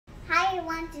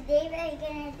everyone, today we're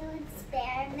gonna do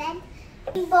experiment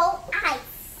rainbow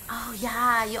ice. Oh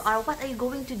yeah, you are. What are you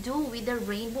going to do with the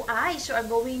rainbow ice? You are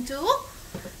going to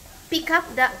pick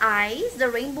up the ice, the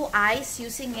rainbow ice,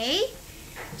 using a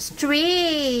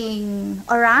string.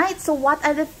 Alright, so what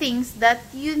are the things that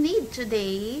you need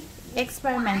today?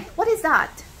 Experiment. What is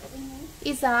that?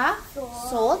 It's a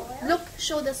salt. Look,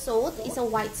 show the salt. It's a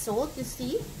white salt, you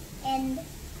see? And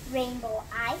rainbow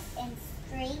ice and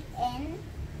string and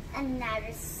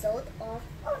another salt of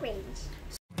orange.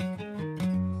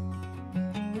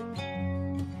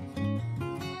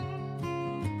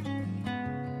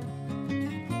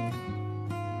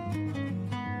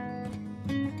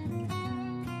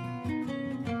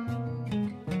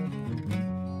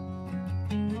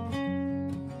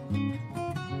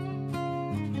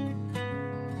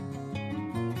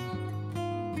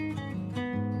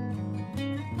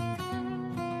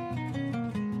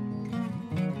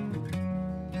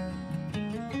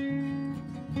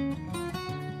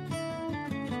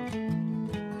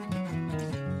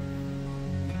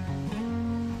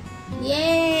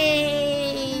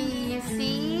 Yay! You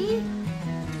see?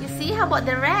 You see? How about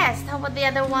the rest? How about the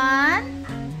other one?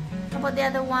 How about the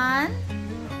other one?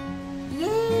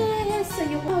 Yes! So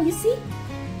you, wow, you see?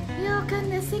 You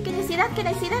can see? Can you see that? Can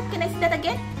I see that? Can I see that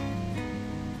again?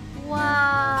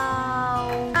 Wow!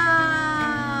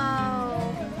 Wow!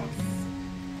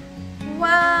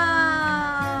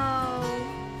 Wow!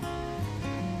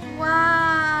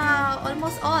 Wow!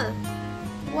 Almost all.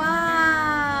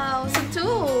 Wow! So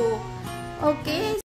two. Okay.